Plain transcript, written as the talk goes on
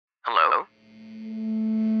Hello?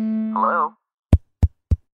 Hello?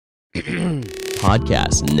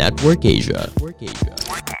 Podcast Network Asia.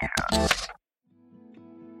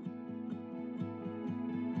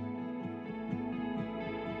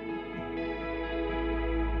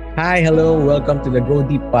 Hi, hello, welcome to the Go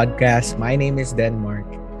Deep podcast. My name is Denmark,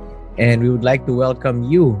 and we would like to welcome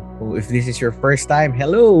you. If this is your first time,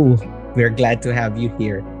 hello. We're glad to have you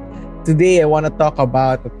here. Today, I want to talk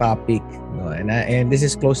about a topic, and this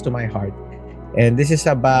is close to my heart. And this is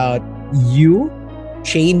about you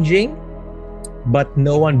changing, but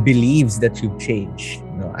no one believes that you've changed.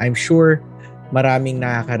 I'm sure maraming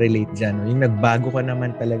nakaka-relate dyan. Yung nagbago ka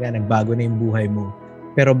naman talaga, nagbago na yung buhay mo.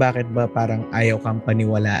 Pero bakit ba parang ayaw kang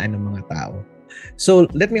paniwalaan ng mga tao? So,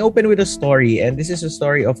 let me open with a story. And this is a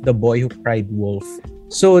story of the boy who cried wolf.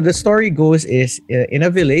 So, the story goes is, in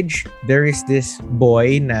a village, there is this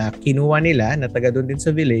boy na kinuha nila, na taga doon din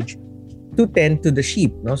sa village, to tend to the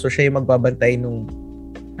sheep. No? So, siya yung magbabantay nung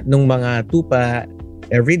mga tupa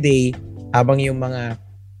every day, habang yung mga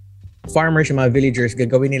farmers, yung mga villagers,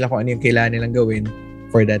 gagawin nila kung ano yung kailangan nilang gawin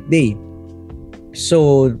for that day.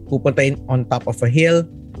 So, pupunta on top of a hill,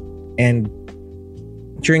 and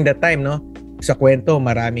during that time, sa kwento,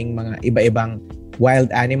 maraming mga iba-ibang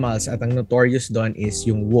wild animals, at ang notorious doon is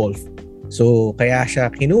yung wolf. So, kaya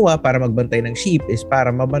siya kinuha para magbantay ng sheep is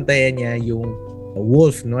para mabantayan niya yung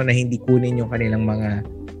wolf, na hindi kunin yung kanilang mga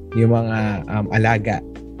alaga.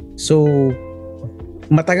 So,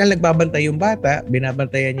 matagal nagbabantay yung bata,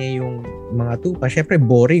 binabantayan niya yung mga tupa. Syempre,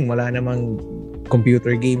 boring, wala namang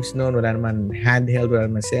computer games noon, wala naman handheld, wala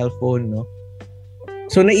naman cellphone,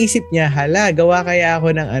 So naisip niya, gawa kaya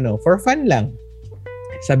ako ng for fun lang.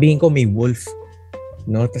 Sabihin ko may wolf,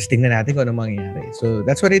 Tapos tingnan natin kung ano mangyayari. So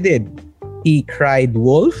that's what he did. He cried,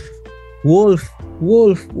 wolf, wolf,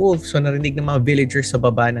 wolf, wolf. So narinig ng mga villagers sa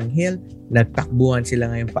baba ng hill. Nagtakbuhan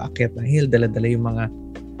sila ngayon paakyat ng hill. Dala-dala yung mga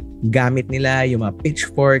gamit nila, yung mga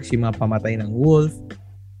pitchforks, yung mga pamatay ng wolf.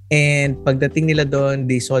 And pagdating nila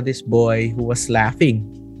doon, they saw this boy who was laughing.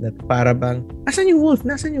 That para bang, asan yung wolf?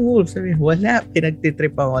 Nasaan yung wolf? Sabi, wala.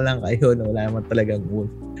 Pinagtitripan ko lang kayo na wala naman talagang wolf.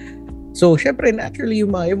 So, syempre, naturally,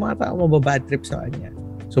 yung mga tao mababad trip sa kanya.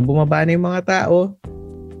 So, bumaba na yung mga tao.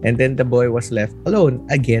 And then the boy was left alone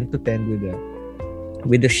again to tend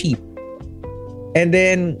with the sheep. And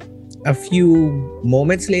then, a few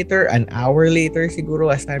moments later, an hour later siguro,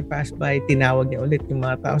 as time passed by, tinawag niya ulit yung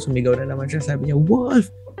mga tao. Sumigaw na naman siya. Sabi niya, wolf!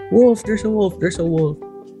 Wolf, there's a wolf, there's a wolf.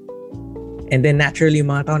 And then naturally,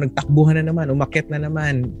 mga tao nagtakbuhan na naman, umakyat na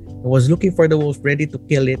naman. Was looking for the wolf, ready to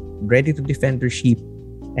kill it, ready to defend their sheep.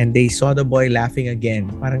 And they saw the boy laughing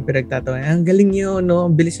again. Parang pinagtatawa, ang galing niyo,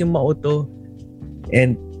 ang bilis yung mauto.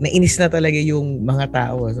 And nainis na talaga yung mga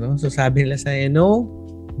tao. So sabi nila sa kanya, no,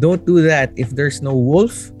 don't do that. If there's no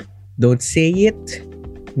wolf, don't say it.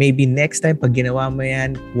 Maybe next time, pag ginawa mo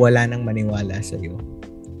yan, wala nang maniwala sa'yo.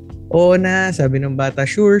 Oo na, sabi ng bata,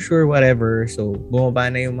 sure, whatever. So, bumaba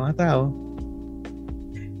na yung mga tao.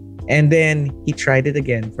 And then, he tried it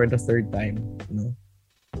again for the third time.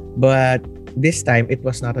 But this time, it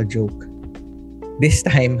was not a joke. This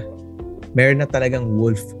time, meron na talagang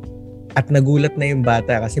wolf. At nagulat na yung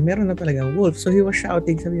bata kasi meron na talagang wolf. So, he was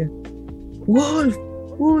shouting, sabi niya, wolf!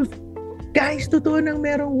 Wolf! Guys, totoo nang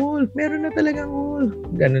merong wolf. Meron na talagang wolf.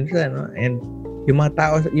 Ganun siya, And yung mga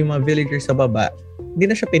tao, yung mga villagers sa baba, hindi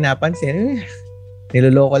na siya pinapansin.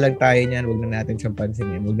 Niloloko lang tayo niyan. Huwag na natin siyang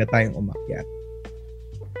pansinin. Huwag na tayong umakyat.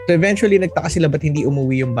 So eventually, nagtaka sila ba't hindi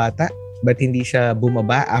umuwi yung bata? Ba't hindi siya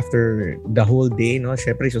bumaba after the whole day?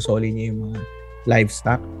 Siyempre, susoli niya yung mga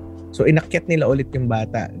livestock. So inakyat nila ulit yung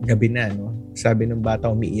bata. Gabi na. Sabi ng bata,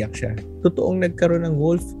 umiiyak siya. Totoong nagkaroon ng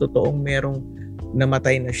wolf. Totoong merong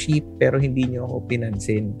namatay na sheep. Pero hindi niyo ako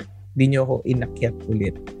pinansin. Hindi niyo ako inakyat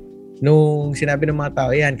ulit. Nung sinabi ng mga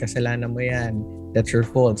tao, yan, kasalanan mo yan. That's your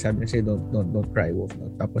fault. Sabi niya sa'yo, don't cry, wolf.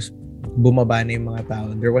 Tapos, bumaba na yung mga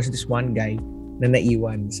tao. There was this one guy na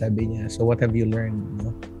naiwan. Sabi niya, so what have you learned?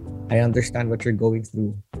 I understand what you're going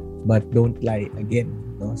through, but don't lie again.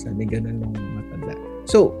 Sabi ganun nung matanda.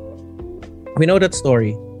 So, we know that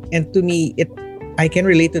story. And to me, I can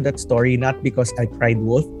relate to that story, not because I cried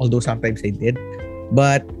wolf, although sometimes I did,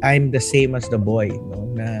 but I'm the same as the boy,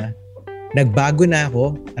 na nagbago na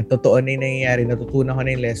ako at totoo na yung nangyayari, natutunan ko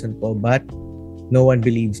na yung lesson ko, but no one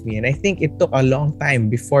believes me. And I think it took a long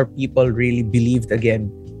time before people really believed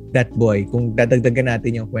again that boy. Kung dadagdagan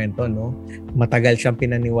natin yung kwento, matagal siyang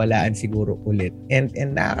pinaniwalaan siguro ulit. And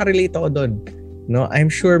nakaka-relate ako doon.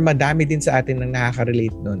 I'm sure madami din sa atin nang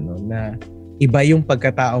nakaka-relate doon, na iba yung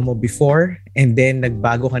pagkatao mo before and then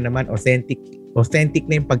nagbago ka naman, authentic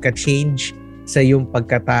na yung pagka-change sa yung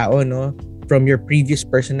pagkatao, from your previous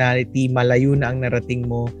personality, malayo na ang narating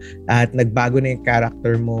mo at nagbago na yung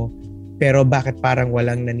character mo, pero bakit parang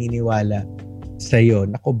walang naniniwala sa'yo?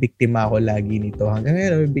 Naku, biktima ako lagi nito. Hanggang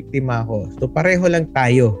ngayon, biktima ako. So pareho lang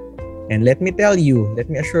tayo. And let me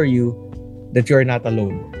assure you that you're not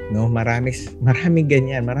alone. No, maraming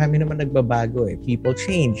ganyan. Marami naman nagbabago eh. People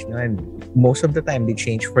change, no? And most of the time they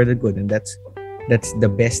change for the good, and that's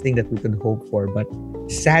the best thing that we could hope for. But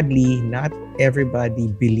sadly, not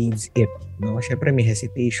everybody believes it. No, syempre may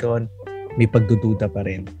hesitation, may pagdududa pa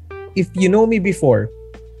rin. If you know me before,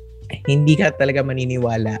 hindi ka talaga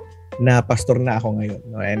maniniwala na pastor na ako ngayon,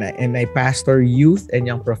 no? And I pastor youth and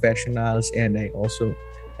young professionals, and I also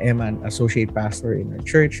am an associate pastor in a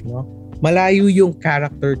church, no? Malayo yung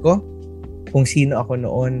character ko kung sino ako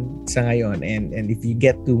noon sa ngayon. And if you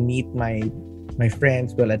get to meet my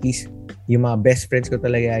friends, well, at least yung mga best friends ko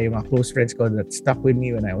talaga, yung mga close friends ko that stuck with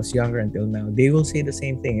me when I was younger until now, they will say the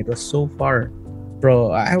same thing. I was so far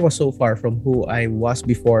from who I was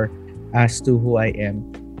before as to who I am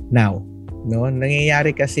now. No,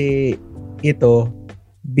 nangyayari kasi ito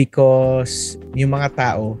because yung mga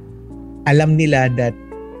tao, alam nila that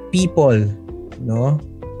people, no,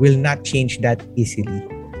 will not change that easily.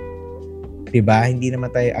 Diba? Hindi naman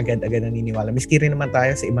tayo agad-agad naniniwala. Miski rin naman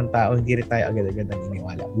tayo sa ibang tao, hindi rin tayo agad-agad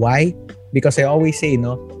naniniwala. Why? Because I always say,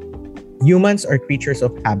 no, humans are creatures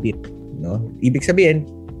of habit. No? Ibig sabihin,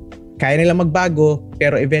 kaya nilang magbago,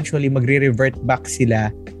 pero eventually magre-revert back sila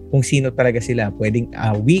kung sino talaga sila. Pwedeng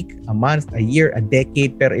a week, a month, a year, a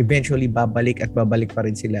decade, pero eventually babalik at babalik pa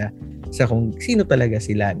rin sila sa kung sino talaga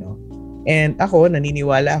sila. No? And ako,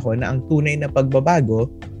 naniniwala ako na ang tunay na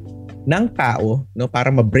pagbabago ng tao, no, para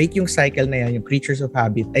ma-break yung cycle na yan, yung creatures of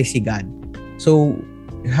habit, ay si God. So,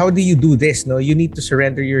 how do you do this? No? You need to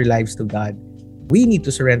surrender your lives to God. We need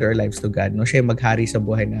to surrender our lives to God. No? Siya yung maghari sa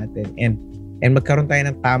buhay natin. And magkaroon tayo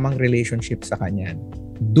ng tamang relationship sa Kanya.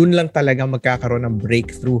 Doon lang talaga magkakaroon ng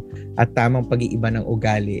breakthrough at tamang pag-iiba ng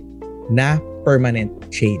ugali na permanent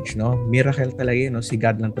change. No? Miracle talaga yun. No? Si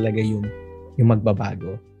God lang talaga yung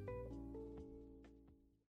magbabago.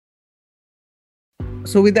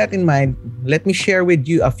 So with that in mind, let me share with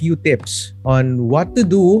you a few tips on what to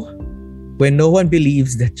do when no one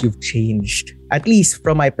believes that you've changed. At least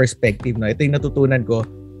from my perspective, no? Ito yung natutunan ko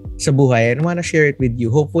sa buhay, and I wanna share it with you.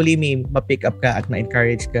 Hopefully may ma-pick up ka at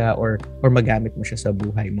ma-encourage ka or magamit mo siya sa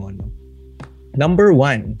buhay mo. No? Number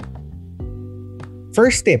 1,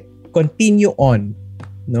 first tip, continue on,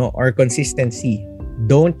 no, or consistency.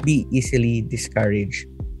 Don't be easily discouraged.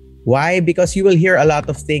 Why? Because you will hear a lot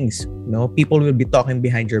of things. No? People will be talking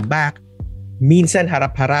behind your back. Minsan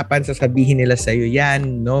harap-harapan sasabihin nila sa iyo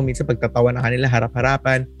yan. No? Minsan pagtatawa na kanila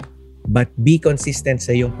harap-harapan. But be consistent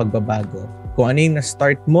sa iyong pagbabago. Kung ano yung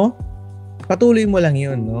na-start mo, patuloy mo lang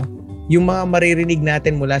yun. No? Yung mga maririnig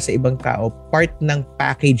natin mula sa ibang tao, part ng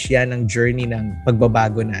package yan ng journey ng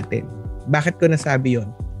pagbabago natin. Bakit ko nasabi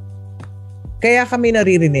yun? Kaya kami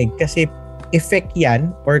naririnig kasi effect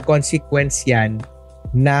yan or consequence yan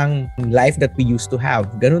ng life that we used to have.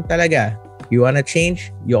 Ganun talaga. You wanna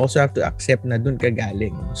change, you also have to accept na dun ka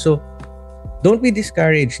galing. So, don't be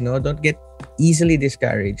discouraged, no? Don't get easily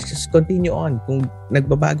discouraged. Just continue on. Kung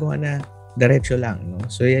nagbabago ka na, diretso lang, no?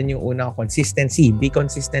 So, yan yung unang consistency. Be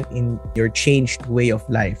consistent in your changed way of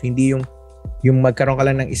life. Hindi yung magkaroon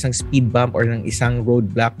ka lang ng isang speed bump or ng isang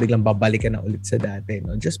roadblock, biglang babalik ka na ulit sa dati,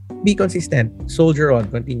 no? Just be consistent. Soldier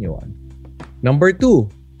on. Continue on. Number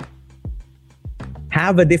 2,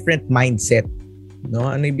 have a different mindset. No?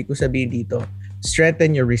 Ano ibig ko sabihin dito?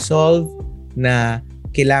 Strengthen your resolve na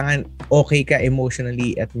kailangan okay ka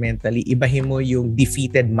emotionally at mentally. Ibahin mo yung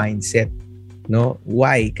defeated mindset. No?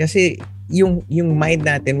 Why? Kasi yung mind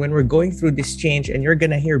natin, when we're going through this change and you're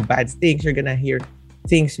gonna hear bad things, you're gonna hear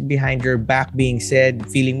things behind your back being said,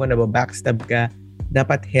 feeling mo na backstab ka,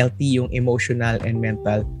 dapat healthy yung emotional and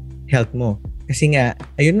mental health mo. Kasi nga,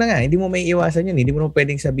 ayun na nga, hindi mo may iwasan yun. Hindi mo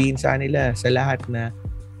pwedeng sabihin sa kanila, sa lahat na,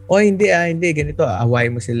 hindi, ganito, away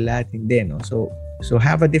mo sila lahat. Hindi, no? So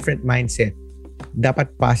have a different mindset.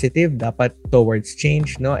 Dapat positive, dapat towards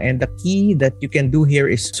change, no? And the key that you can do here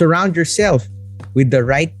is surround yourself with the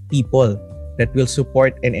right people that will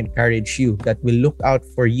support and encourage you, that will look out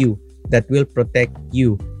for you, that will protect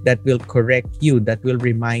you, that will correct you, that will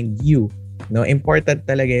remind you. No? Important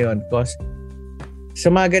talaga yun because sa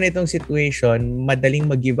mga ganitong situation, madaling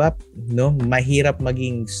mag-give up, no? Mahirap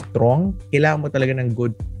maging strong. Kailangan mo talaga ng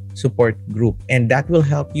good support group. And that will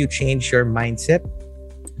help you change your mindset.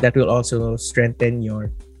 That will also strengthen your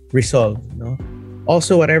resolve, no?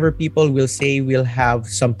 Also, whatever people will say will have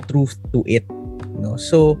some truth to it, no?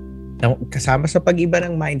 So, kasama sa pag-iba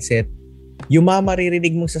ng mindset, yung mga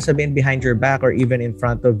maririnig mong sasabihin behind your back or even in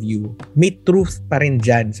front of you, may truth pa rin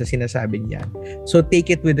dyan sa sinasabi niyan. So take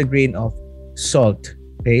it with a grain of salt.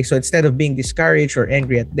 Okay? So instead of being discouraged or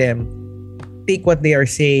angry at them, take what they are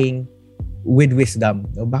saying with wisdom.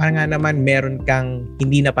 O baka nga naman meron kang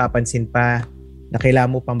hindi napapansin pa na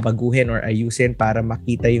kailangan mo pang baguhin or ayusin para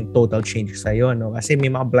makita yung total change sa'yo. No? Kasi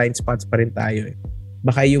may mga blind spots pa rin tayo.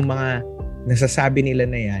 Baka yung mga nasasabi nila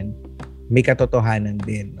na yan, may katotohanan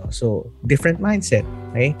din. No? So, different mindset.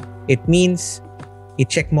 Okay? It means,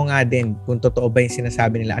 i-check mo nga din kung totoo ba yung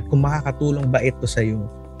sinasabi nila at kung makakatulong ba ito sa'yo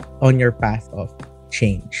on your path of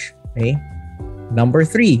change. Okay? Number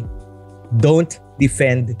 3, don't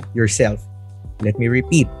defend yourself. Let me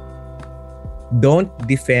repeat. Don't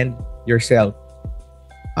defend yourself.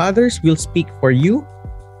 Others will speak for you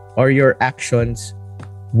or your actions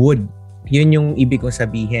would. Yun yung ibig kong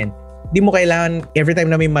sabihin. Di mo kailangan, every time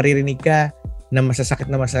na may maririnig ka na masasakit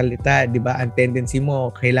na masalita, di ba, ang tendency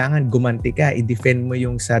mo, kailangan gumanti ka, i-defend mo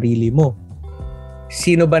yung sarili mo.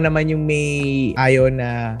 Sino ba naman yung may ayaw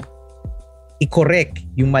na i-correct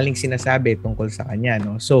yung maling sinasabi tungkol sa kanya,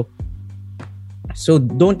 no? So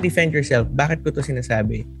don't defend yourself. Bakit ko to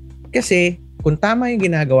sinasabi? Kasi kung tama yung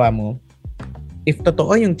ginagawa mo, if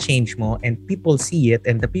totoo yung change mo and people see it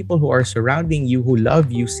and the people who are surrounding you who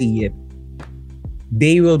love you see it,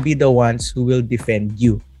 they will be the ones who will defend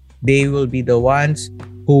you. They will be the ones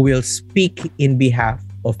who will speak in behalf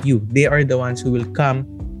of you. They are the ones who will come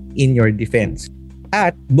in your defense.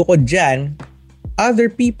 At bukod dyan,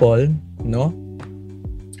 other people, no?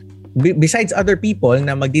 Besides other people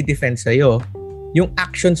na magdi-defend sa'yo, yung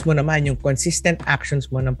actions mo naman, yung consistent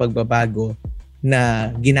actions mo ng pagbabago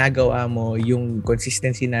na ginagawa mo, yung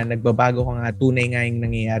consistency na nagbabago ka nga, tunay nga yung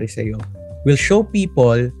nangyayari sa'yo, will show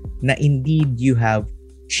people na indeed you have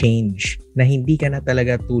change, na hindi ka na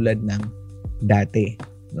talaga tulad ng dati.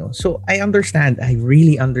 No? So I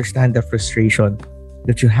really understand the frustration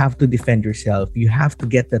that you have to defend yourself. You have to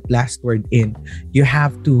get that last word in. You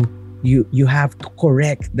have to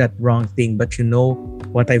correct that wrong thing. But you know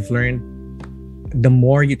what I've learned? The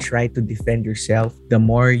more you try to defend yourself, the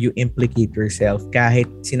more you implicate yourself kahit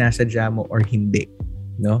sinasadya mo or hindi.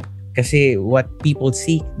 No? Kasi what people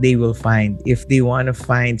seek, they will find. If they want to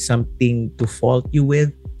find something to fault you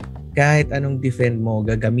with, kahit anong defend mo,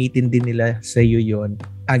 gagamitin din nila sa iyo yon,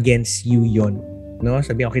 against you yon. No?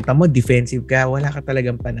 Sabi ko, kita mo, defensive ka, wala ka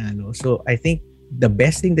talagang panalo. So I think the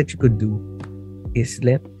best thing that you could do is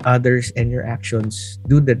let others and your actions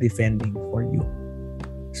do the defending for you.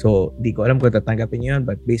 So, di ko alam kung tatanggapin yun,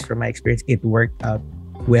 but based from my experience, it worked out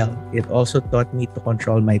well. It also taught me to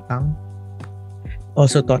control my tongue.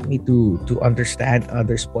 Also taught me to understand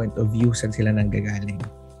others' point of view, saan sila nanggagaling.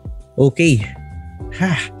 Okay.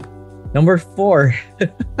 Number 4.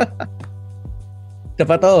 Ito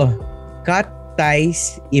pa to. Cut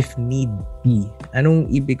ties if need be. Anong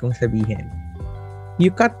ibig kong sabihin?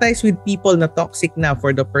 You cut ties with people na toxic na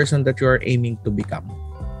for the person that you are aiming to become.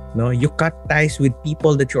 No, you cut ties with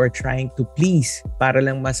people that you are trying to please para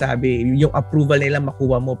lang masabi, yung approval nila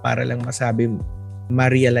makuha mo para lang masabi,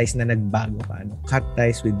 ma-realize na nagbago ka. No? Cut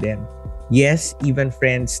ties with them. Yes, even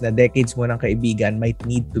friends na decades mo ng kaibigan might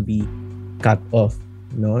need to be cut off.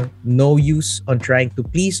 No use on trying to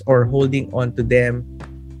please or holding on to them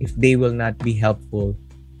if they will not be helpful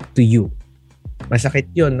to you.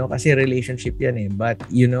 Masakit yun, no? Kasi relationship yan eh. But,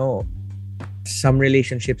 some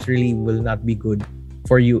relationships really will not be good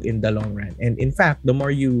for you in the long run. And in fact, the more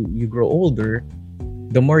you grow older,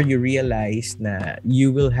 the more you realize na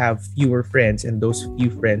you will have fewer friends and those few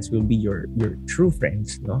friends will be your true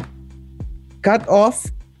friends, no? Cut off,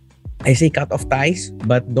 I say cut off ties,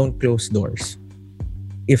 but don't close doors.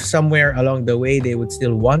 If somewhere along the way they would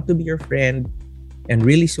still want to be your friend and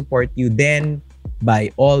really support you, then by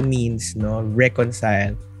all means, no,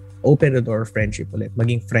 reconcile, open the door of friendship ulit,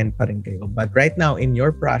 maging friend pa rin kayo. But right now, in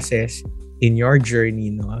your process, in your journey,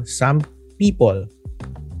 no, some people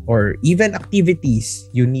or even activities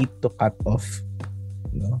you need to cut off,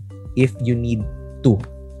 if you need to.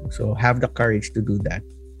 So have the courage to do that.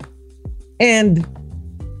 And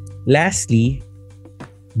lastly,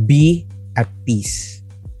 be at peace.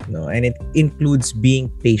 And it includes being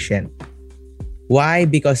patient. Why?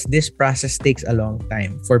 Because this process takes a long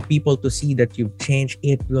time. For people to see that you've changed,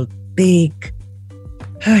 it will take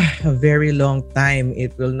a very long time.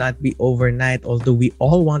 It will not be overnight, although we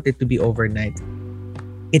all want it to be overnight.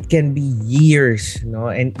 It can be years,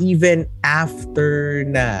 and even after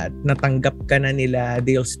na natanggap ka na nila,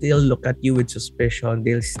 they'll still look at you with suspicion.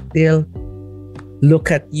 They'll still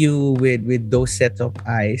look at you with those sets of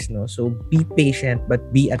eyes, So be patient,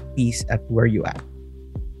 but be at peace at where you at.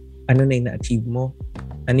 Ano na yung na-achieve mo?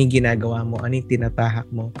 Anong ginagawa mo? Anong tinatahak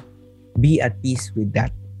mo? Be at peace with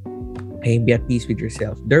that. Okay? Be at peace with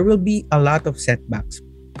yourself. There will be a lot of setbacks.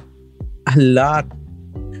 A lot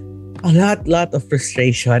of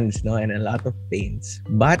frustrations, no, and a lot of pains.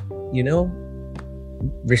 But,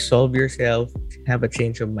 resolve yourself, have a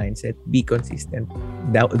change of mindset, be consistent.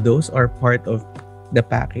 Those are part of the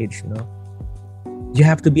package, no? You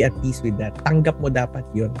have to be at peace with that. Tanggap mo dapat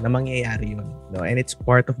yun, na mangyayari yun, no? And it's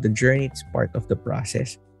part of the journey, it's part of the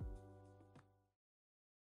process.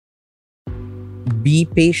 Be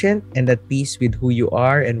patient and at peace with who you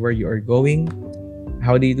are and where you are going.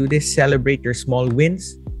 How do you do this? Celebrate your small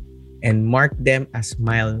wins and mark them as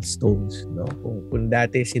milestones, no? Kung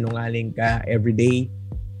dati sinungaling ka everyday,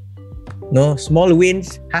 no, small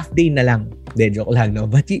wins, half day na lang. Joke lang, no?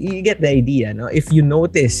 But you get the idea, no? If you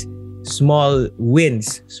notice small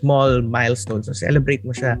wins, small milestones, so celebrate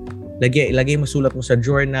mo siya. Lagay mo, sulat mo sa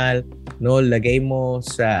journal, no? Lagay mo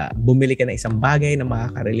sa, bumili ka na isang bagay na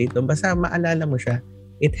makaka-relate. Basta maalala mo siya.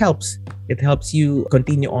 It helps. It helps you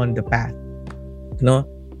continue on the path, no?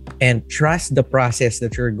 And trust the process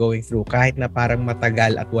that you're going through kahit na parang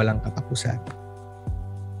matagal at walang katapusan.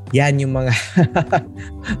 Yan yung mga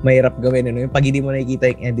mahirap gawin, ano? Yung pag hindi mo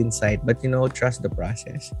nakikita yung end in sight, but trust the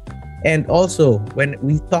process. And also, when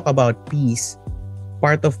we talk about peace,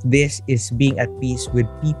 part of this is being at peace with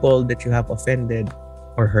people that you have offended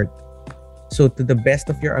or hurt. So to the best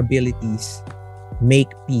of your abilities, make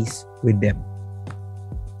peace with them.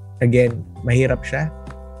 Again, mahirap siya,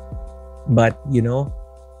 but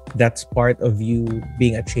that's part of you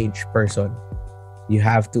being a changed person. You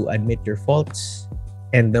have to admit your faults,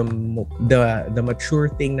 and the mature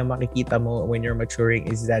thing na makikita mo when you're maturing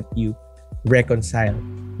is that you reconcile.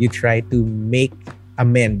 You try to make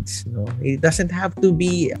amends, no? It doesn't have to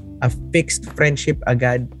be a fixed friendship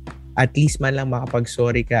agad. At least man lang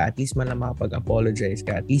makapag-sorry ka, at least man lang makapag-apologize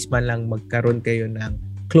ka, at least man lang magkaroon kayo ng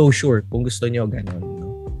closure kung gusto nyo, ganun, no?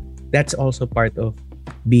 That's also part of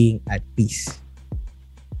being at peace.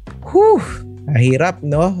 Whew! Mahirap,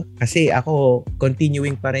 no? Kasi ako,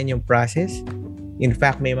 continuing pa rin yung process. In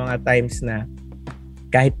fact, may mga times na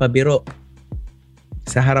kahit pabiro,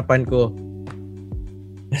 sa harapan ko,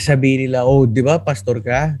 sabihin nila, oh, di ba, pastor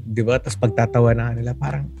ka? Di ba? Tapos pagtatawa na nila,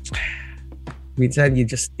 parang, minsan you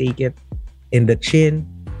just take it in the chin,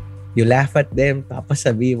 you laugh at them, tapos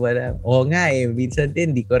sabihin mo na, oo nga minsan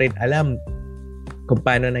din, di ko rin alam kung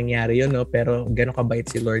paano nangyari yun, no? Pero gano'ng kabait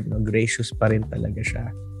si Lord, no? Gracious pa rin talaga siya.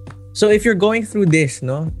 So if you're going through this,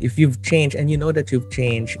 no, if you've changed and you know that you've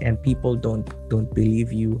changed and people don't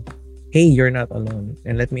believe you, hey, you're not alone.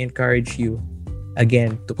 And let me encourage you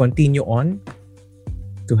again to continue on,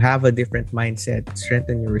 to have a different mindset,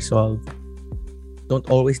 strengthen your resolve. Don't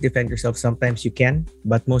always defend yourself. Sometimes you can,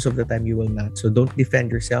 but most of the time you will not. So don't defend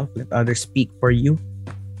yourself. Let others speak for you,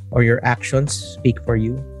 or your actions speak for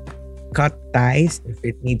you. Cut ties if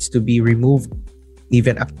it needs to be removed,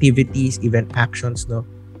 even activities, even actions, no.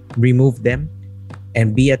 Remove them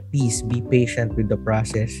and be at peace, be patient with the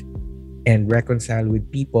process, and reconcile with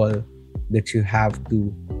people that you have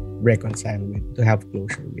to reconcile with, to have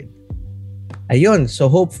closure with. Ayun,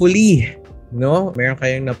 so hopefully, no, meron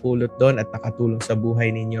kayong napulot doon at nakatulong sa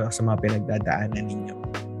buhay ninyo, sa mga pinagdadaanan ninyo.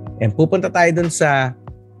 And pupunta tayo doon sa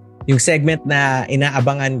yung segment na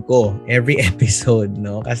inaabangan ko every episode,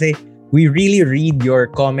 no? Kasi we really read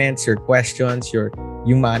your comments, your questions,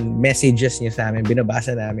 yung mga messages niyo sa amin,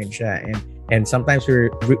 binabasa namin siya, and sometimes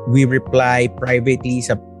we reply privately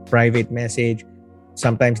sa private message,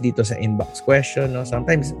 sometimes dito sa inbox question, no?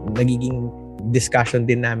 Sometimes nagiging discussion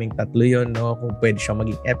din namin tatlo yun, no? Kung pwede siyang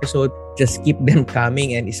maging episode, just keep them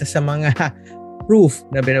coming, and isa sa mga proof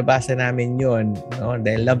na binabasa namin yun, no?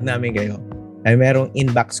 Dahil love namin kayo, ay merong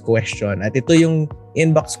inbox question, at ito yung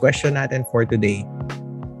inbox question natin for today.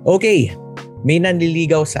 Okay, may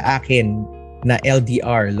nanliligaw sa akin na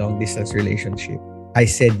LDR, long distance relationship. I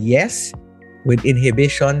said yes with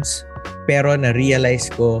inhibitions, pero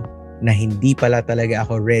na-realize ko na hindi pala talaga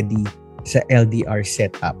ako ready sa LDR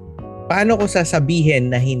setup. Paano ko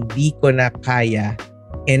sasabihin na hindi ko na kaya,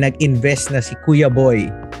 nag-invest na si Kuya Boy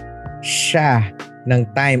siya ng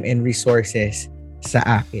time and resources sa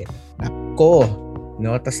akin? Nako,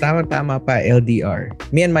 no? Tapos tama pa, LDR.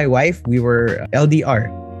 Me and my wife, we were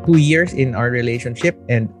LDR. 2 years in our relationship,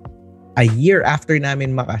 and a year after namin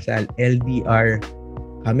makasal, LDR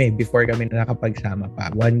kami before kami nakapagsama pa.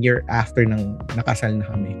 1 year after nang nakasal na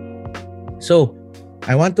kami. So,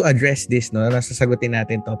 I want to address this, no? Nasasagutin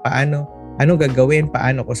natin to. Anong gagawin?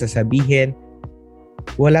 Paano ko sasabihin?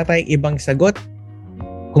 Wala tayong ibang sagot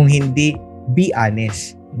kung hindi be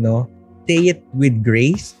honest, no? Say it with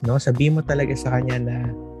grace, no? Sabihin mo talaga sa kanya na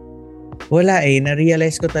Wala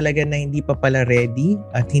na-realize ko talaga na hindi pa pala ready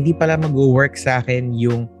at hindi pala mag-work sa akin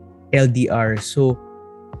yung LDR. So,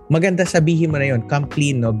 maganda sabihin mo na yun, come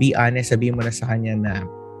clean, no? Be honest, sabihin mo na sa kanya na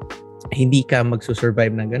hindi ka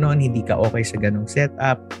magsusurvive ng ganon, hindi ka okay sa ganong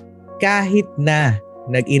setup. Kahit na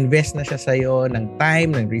nag-invest na siya sa'yo ng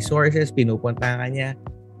time, ng resources, pinupunta ka niya,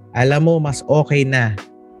 alam mo, mas okay na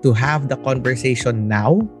to have the conversation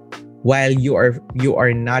now while you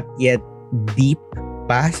are not yet deep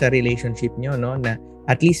pa sa relationship nyo, no? Na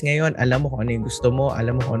at least ngayon, alam mo kung ano yung gusto mo,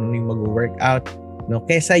 alam mo kung ano yung mag-work out, no?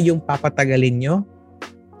 Kesa yung papatagalin nyo,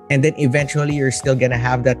 and then eventually you're still gonna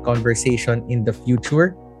have that conversation in the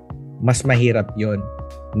future, mas mahirap yon,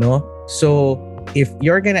 no? So, if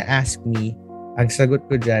you're gonna ask me, ang sagot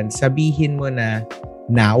ko dyan, sabihin mo na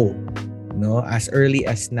now, no? As early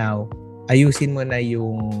as now, ayusin mo na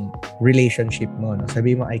yung relationship mo, no?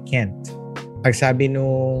 Sabihin mo, I can't. Pag sabi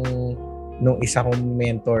nung isa kong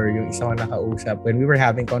mentor, yung isa kong nakausap, when we were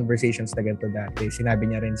having conversations na ganito dati, sinabi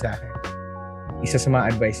niya rin sa akin, isa sa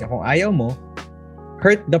mga advice niya, kung ayaw mo,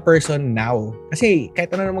 hurt the person now. Kasi kahit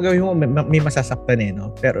ano naman gawin mo, may masasaktan no?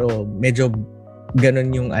 Pero medyo ganun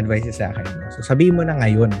yung advice niya sa akin. No? So sabihin mo na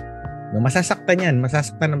ngayon, no? Masasaktan yan,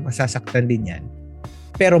 masasaktan din yan.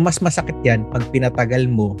 Pero mas masakit yan pag pinatagal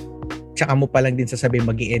mo, tsaka mo palang din sasabihin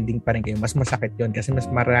mag-i-ending pa rin kayo, mas masakit yon kasi mas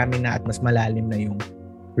marami na at mas malalim na yung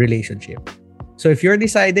relationship. So if you're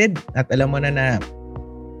decided at alam mo na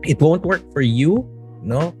it won't work for you,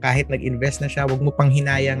 no? Kahit nag-invest na siya, wag mo pang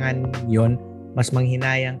hinayangan yon. Mas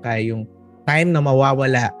manghinayang ka yung time na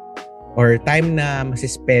mawawala or time na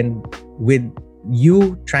masispend with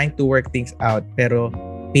you trying to work things out pero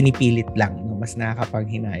pinipilit lang, no? Mas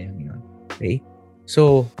nakakapanghinayang yon. Okay?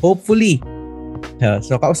 So hopefully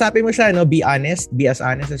so kausapin mo siya, no? Be honest, be as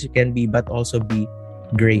honest as you can be, but also be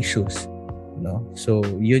gracious, no? So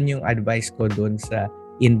yun yung advice ko dun sa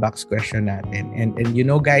inbox question natin. And you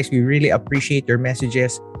know guys, we really appreciate your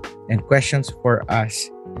messages and questions for us.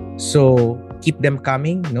 So keep them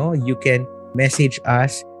coming, no? You can message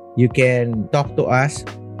us, you can talk to us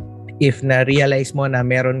if na-realize mo na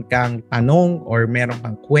meron kang tanong or meron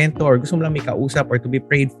kang kwento or gusto mo lang may kausap or to be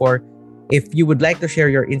prayed for. If you would like to share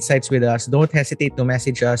your insights with us, don't hesitate to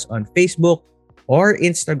message us on Facebook or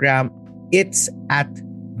Instagram. It's at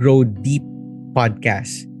Grow Deep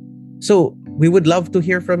Podcast. So we would love to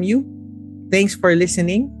hear from you. Thanks for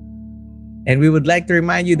listening. And we would like to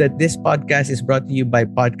remind you that this podcast is brought to you by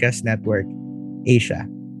Podcast Network Asia.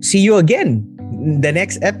 See you again in the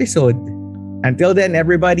next episode. Until then,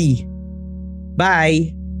 everybody,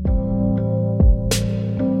 bye!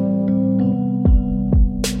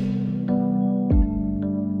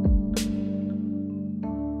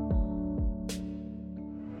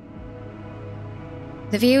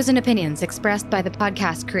 The views and opinions expressed by the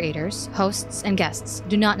podcast creators, hosts, and guests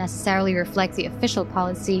do not necessarily reflect the official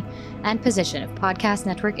policy and position of Podcast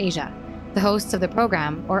Network Asia, the hosts of the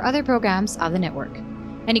program, or other programs of the network.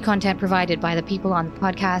 Any content provided by the people on the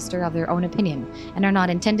podcast are of their own opinion and are not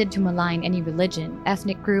intended to malign any religion,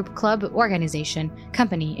 ethnic group, club, organization,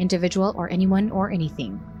 company, individual, or anyone or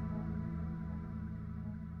anything.